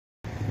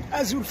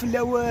Azul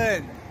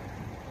Flawan.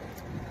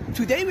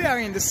 Today we are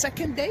in the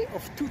second day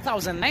of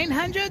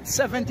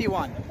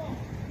 2971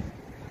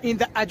 in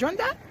the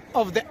agenda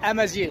of the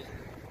Amazigh,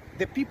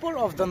 the people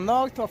of the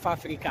north of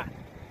Africa.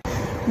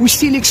 We're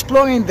still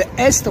exploring the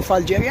east of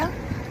Algeria,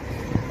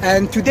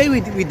 and today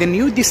with a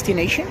new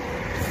destination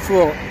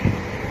for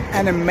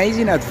an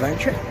amazing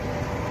adventure.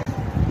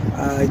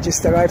 I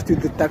just arrived to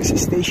the taxi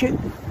station,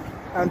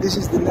 and this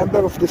is the number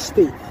of the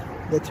state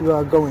that we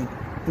are going.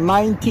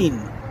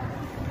 19.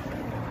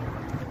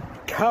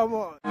 Come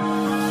on.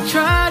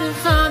 Try to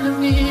find a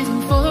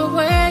reason for the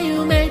way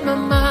you make my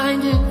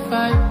mind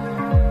fight.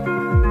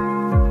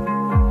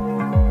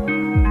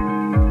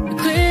 The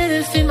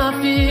clearest in my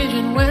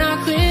vision when I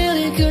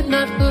clearly could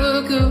not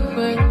look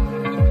away.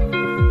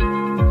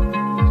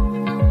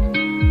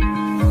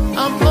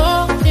 I'm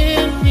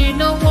falling, need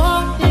no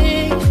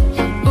warning.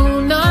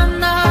 Ooh na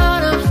na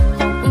na,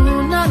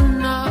 ooh na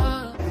na.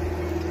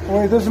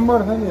 وي دوز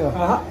مرة ثانية.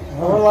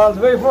 والله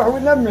بيفوح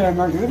ونمي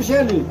ما نكذبش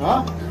عليك.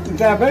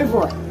 أنت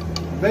بيفوح.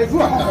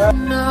 بيفوح.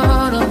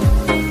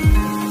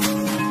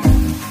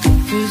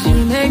 Cause you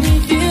make me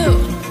feel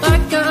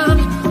like I'm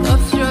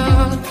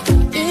struck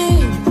in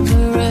the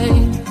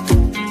rain.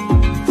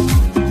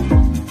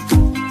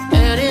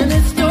 And in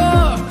this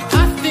door,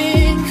 I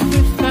think we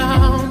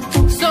found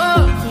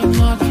something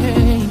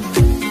arcane.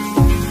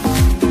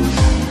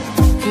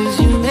 Cause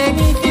you make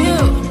me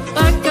feel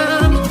like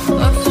I'm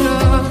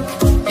struck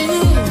in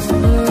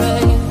the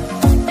rain.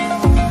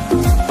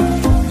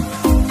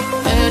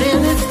 And in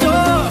this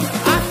door,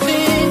 I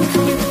think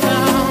we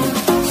found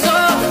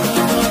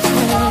something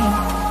arcane.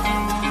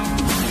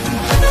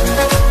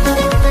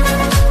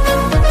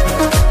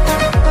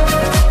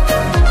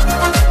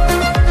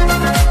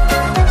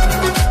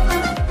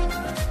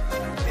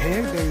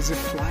 Here there is a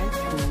flight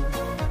who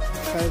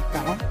fell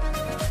down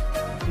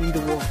in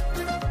the wall.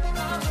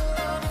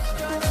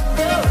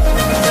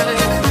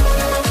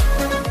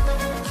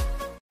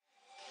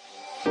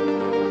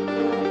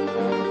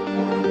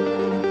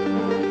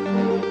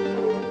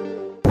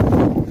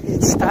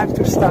 It's time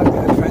to start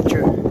the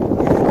adventure.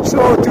 So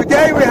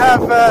today we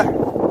have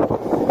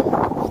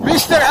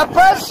Mr.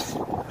 Abbas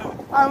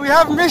and we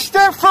have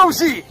Mr.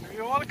 Fawzi.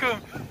 You're welcome.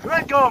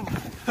 Welcome.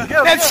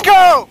 Let's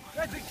go!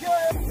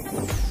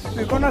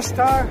 We're gonna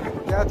start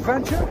the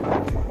adventure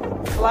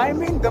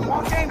climbing the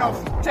mountain of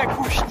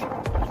Takoucht,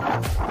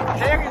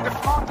 here in the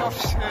front of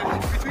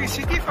between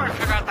city for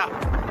Kherrata.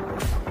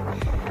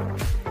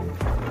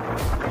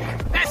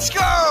 Let's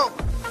go!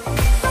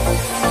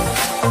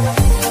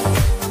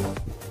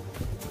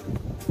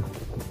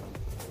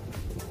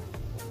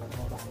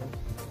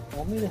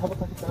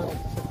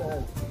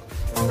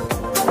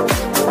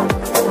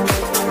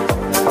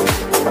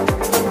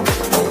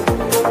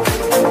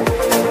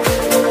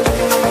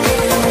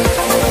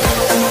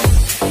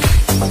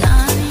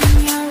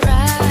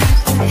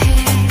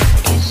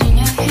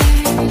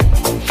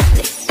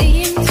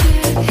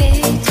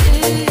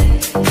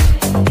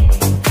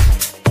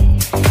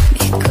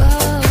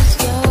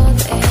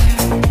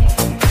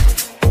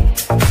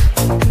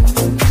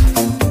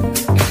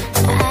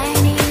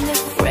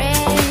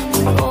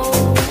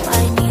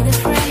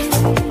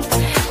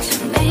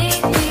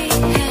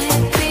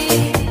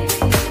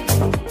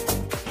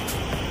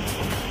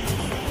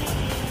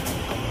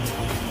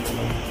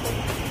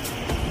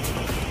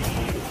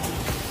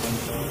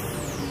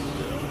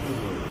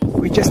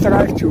 We just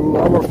arrived to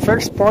our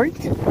first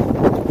point and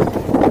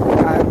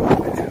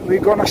we're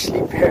gonna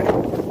sleep here.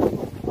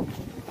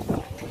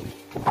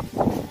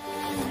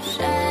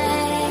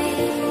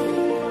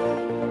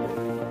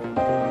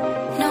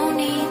 No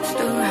need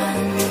to run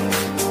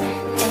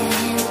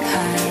and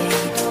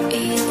hide.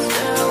 It's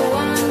a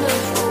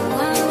wonderful,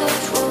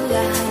 wonderful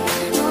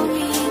life. No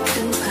need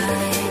to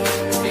hide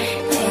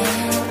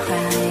and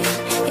cry.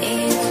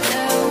 It's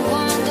a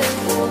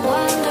wonderful,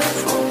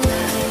 wonderful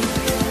life.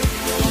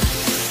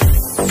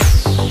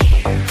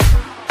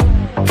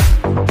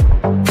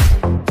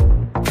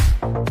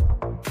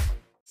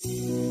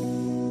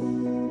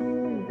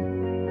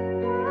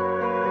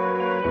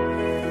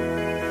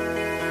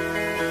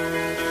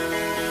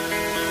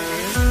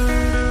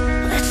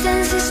 Let's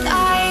dance in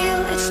style,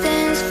 let's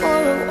dance for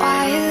a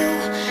while.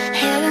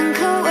 Heaven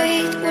can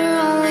wait, we're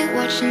only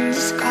watching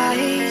the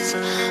skies.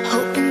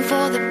 Hoping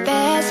for the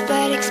best,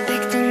 but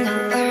expecting the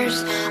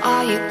worst.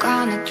 Are you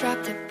gonna drop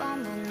the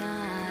bomb or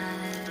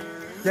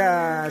not?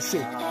 Yeah,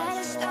 see.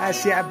 I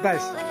see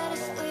Abbas. Let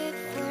us live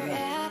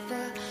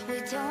forever. We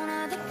don't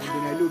have the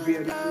power,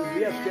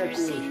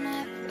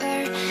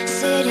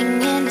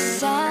 sitting in the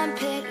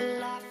sandpit,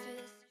 life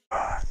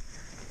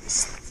is...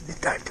 It's the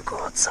time to go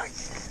outside.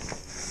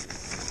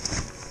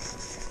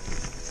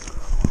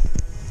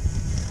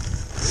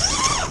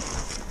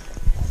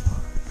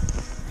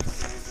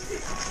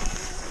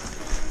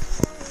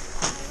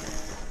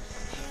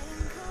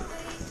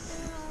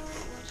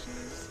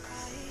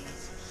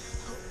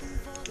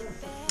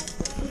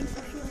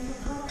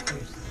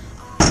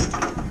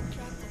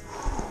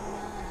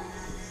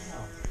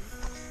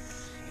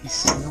 It's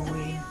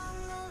snowing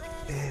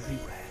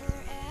everywhere.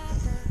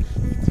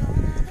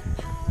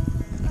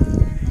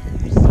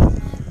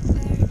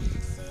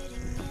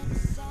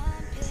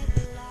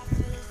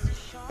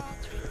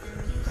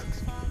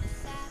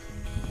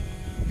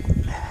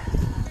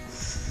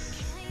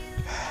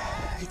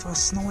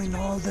 snowing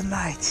all the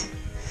night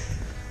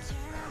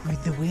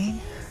with the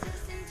wind.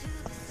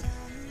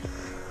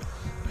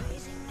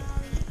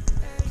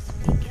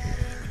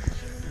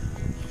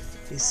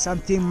 It's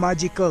something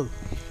magical.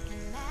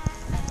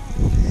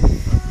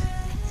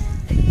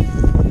 You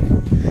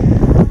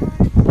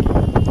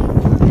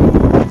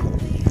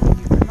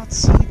cannot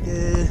see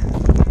the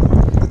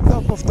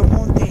top of the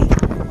mountain.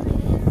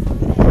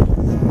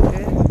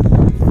 Okay.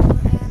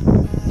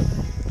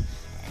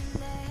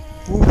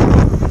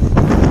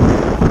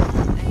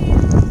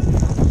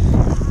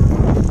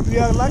 We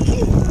are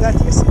lucky that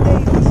yesterday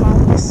we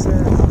found this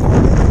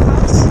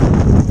house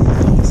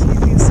to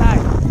sleep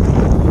inside.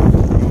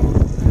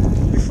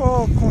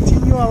 Before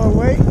continue our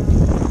way,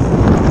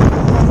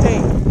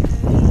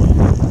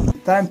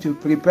 time to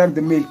prepare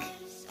the milk.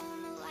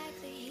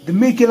 The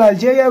milk in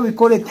Algeria we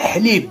call it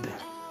halib.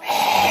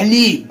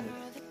 Halib.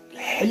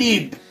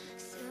 Halib.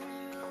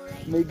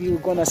 Maybe we're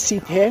gonna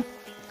sit here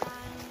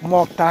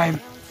more time,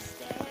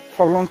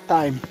 for a long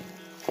time.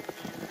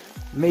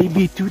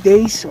 Maybe 2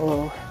 days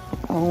or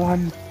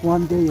one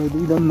day,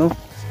 we don't know.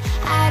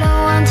 I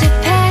don't want to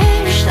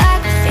perish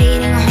like a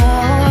fading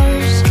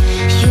horse.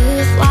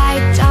 Youth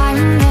like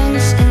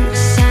diamonds in the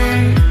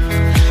sun,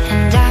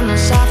 and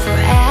diamonds are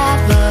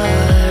forever.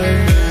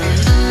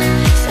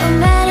 So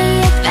many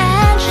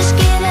adventures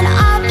given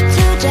up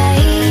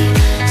today.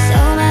 So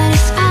many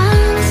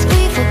songs we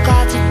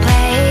forgot to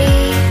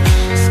play.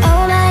 So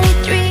many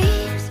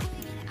dreams.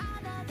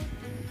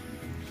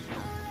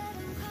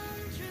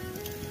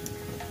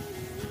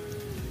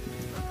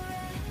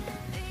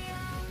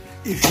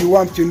 If you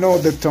want to know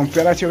the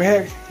temperature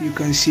here, you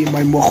can see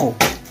my mojo.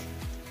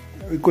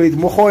 We call it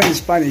mojo in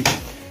Spanish.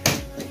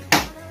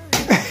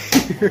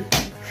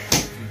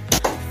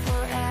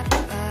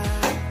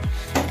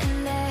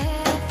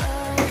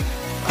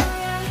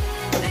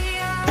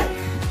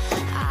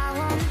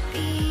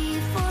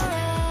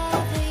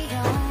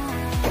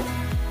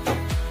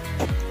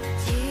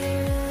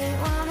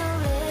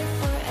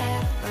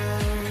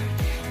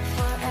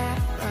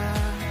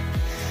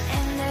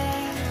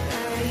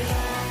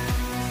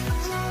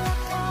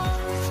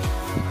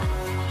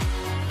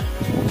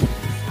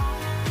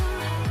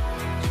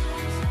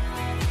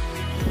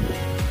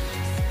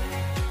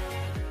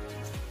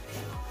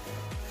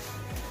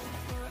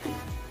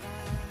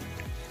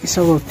 It's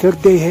our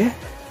third day here,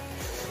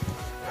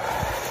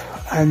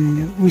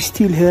 and we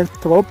still here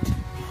trapped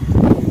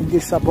in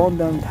this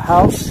abandoned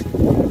house,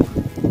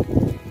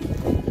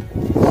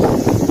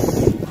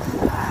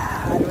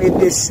 and with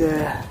this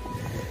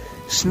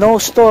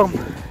snowstorm.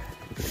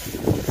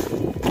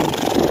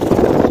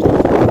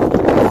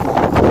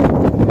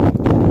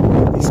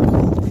 It's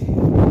cold.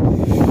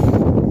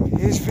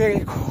 It's very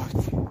cold.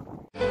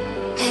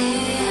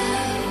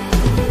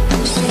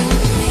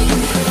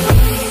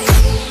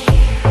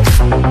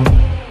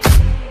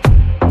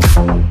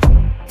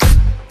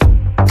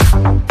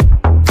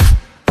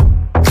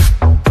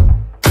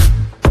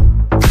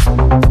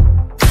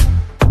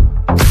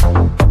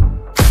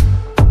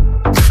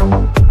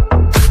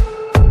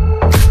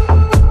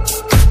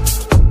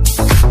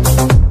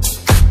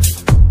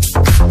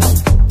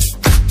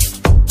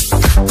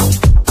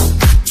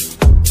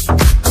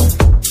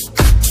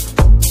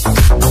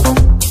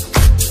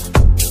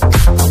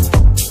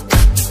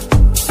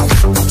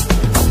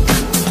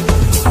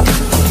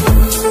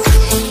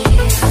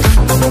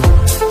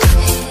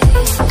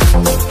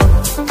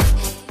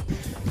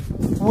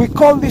 We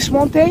call this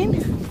mountain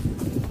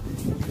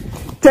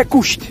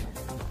Takoucht,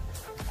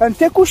 and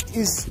Takoucht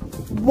is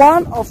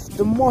one of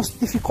the most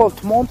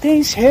difficult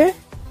mountains here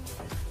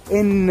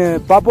in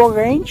Babour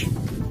range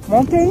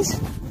mountains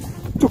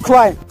to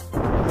climb,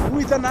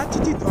 with an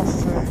altitude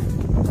of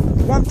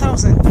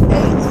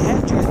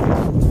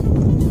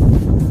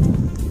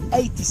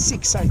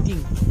 1,886, I think,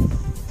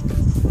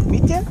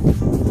 meter.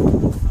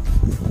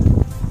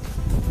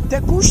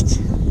 Takoucht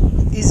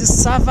is a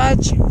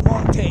savage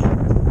mountain.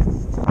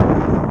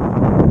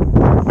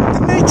 The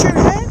nature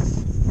here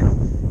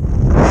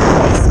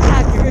is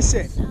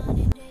aggressive.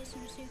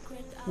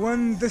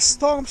 When the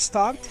storm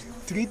started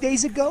 3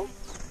 days ago,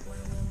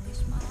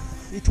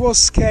 it was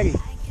scary.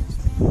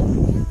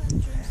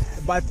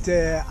 But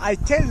I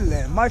tell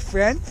my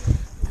friend,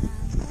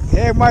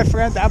 here my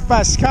friend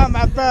Abbas, come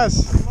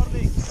Abbas.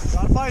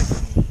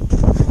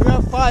 We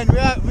are fine,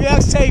 we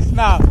are safe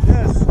now.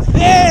 Yes!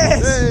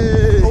 Yes!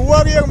 Hey. A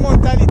warrior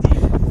mentality.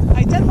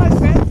 I tell my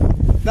friend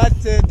that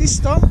this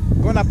storm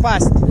gonna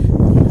pass.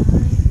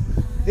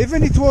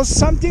 Even it was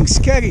something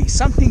scary,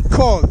 something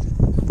cold.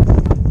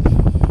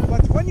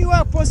 But when you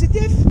are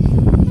positive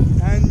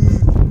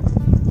and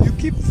you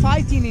keep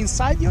fighting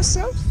inside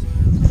yourself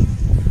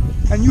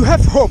and you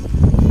have hope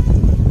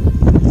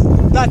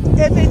that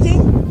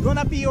everything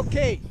gonna be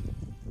okay.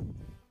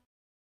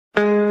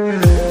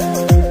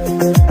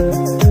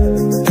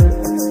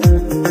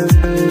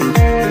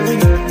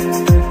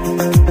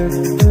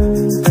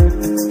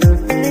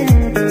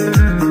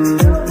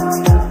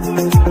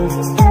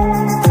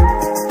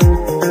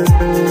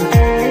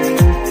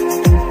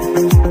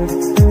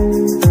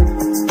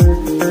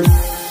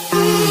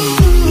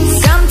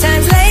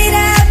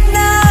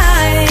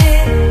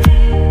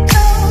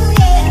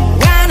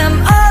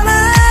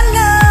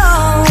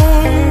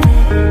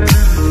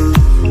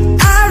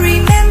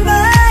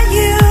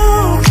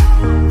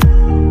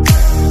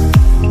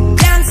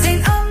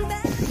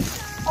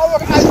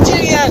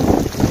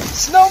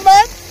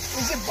 snowman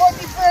is a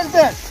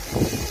bodybuilder.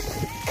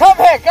 Come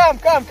here, come.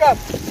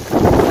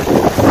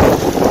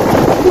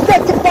 Look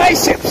at the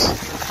biceps.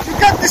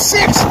 Look at the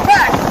six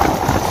pack.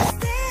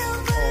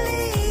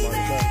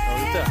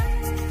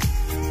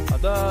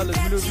 هذا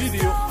لازم له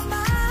فيديو.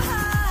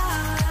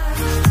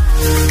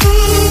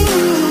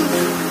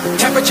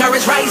 Temperature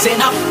is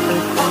rising up,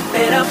 pump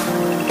it up,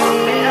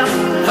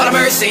 Lord of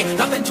mercy,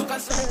 nothing to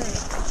concern.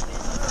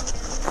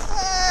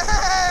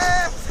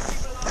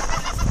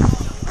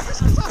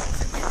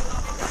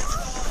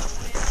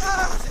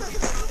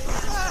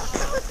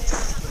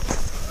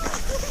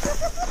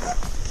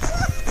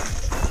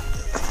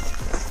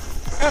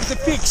 Of the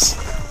pigs,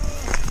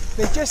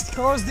 they just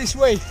cross this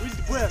way.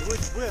 Where?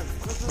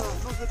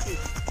 Not the pig.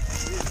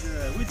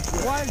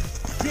 Wild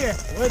deer.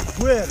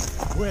 Where?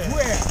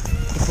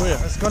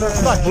 It's gonna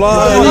fly.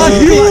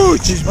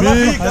 Huge! It's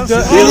big and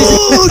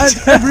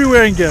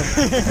everywhere in here.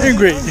 In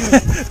green.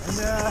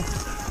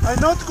 I'm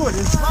not good,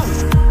 it's fun.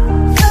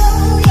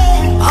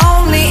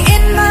 Only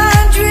in my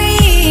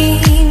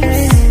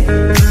dreams,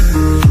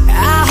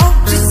 I hope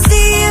to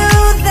see you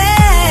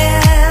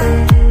there,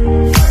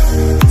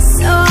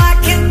 so I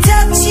can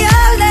touch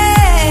your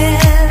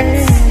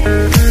lips.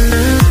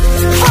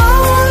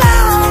 Hold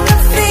on the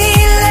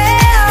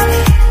feeling,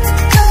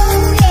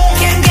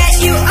 can get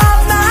you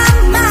off my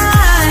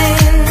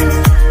mind.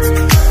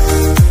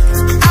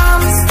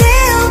 I'm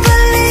still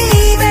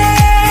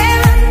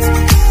believing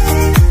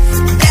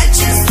that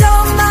you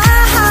stole my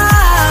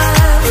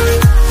heart.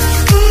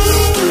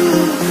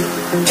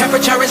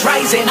 Temperature is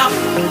rising up,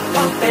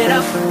 pump it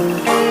up,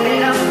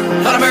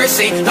 Lord of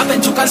mercy,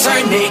 nothing to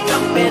concern me.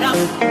 Jump it up,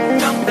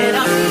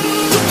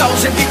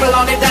 2,000 people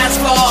on the dance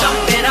floor.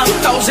 Jump it up,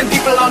 2,000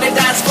 people on the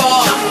dance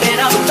floor. Jump it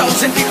up,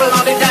 2,000 people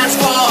on the dance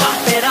floor.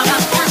 Jump it up.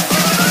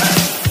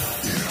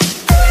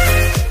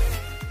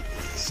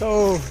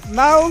 So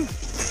now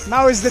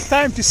is the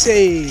time to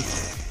say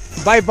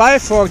bye-bye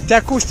for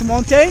Takoucht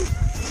mountain,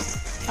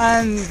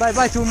 and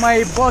bye-bye to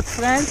my boat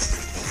friends,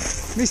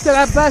 Mr.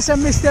 Abbas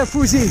and Mr.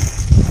 Fouzi,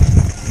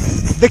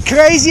 the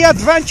crazy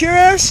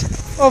adventurers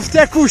of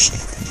Takoucht.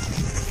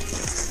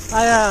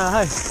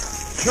 Hi.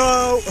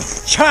 Ciao.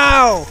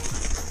 Ciao.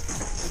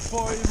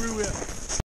 For everyone.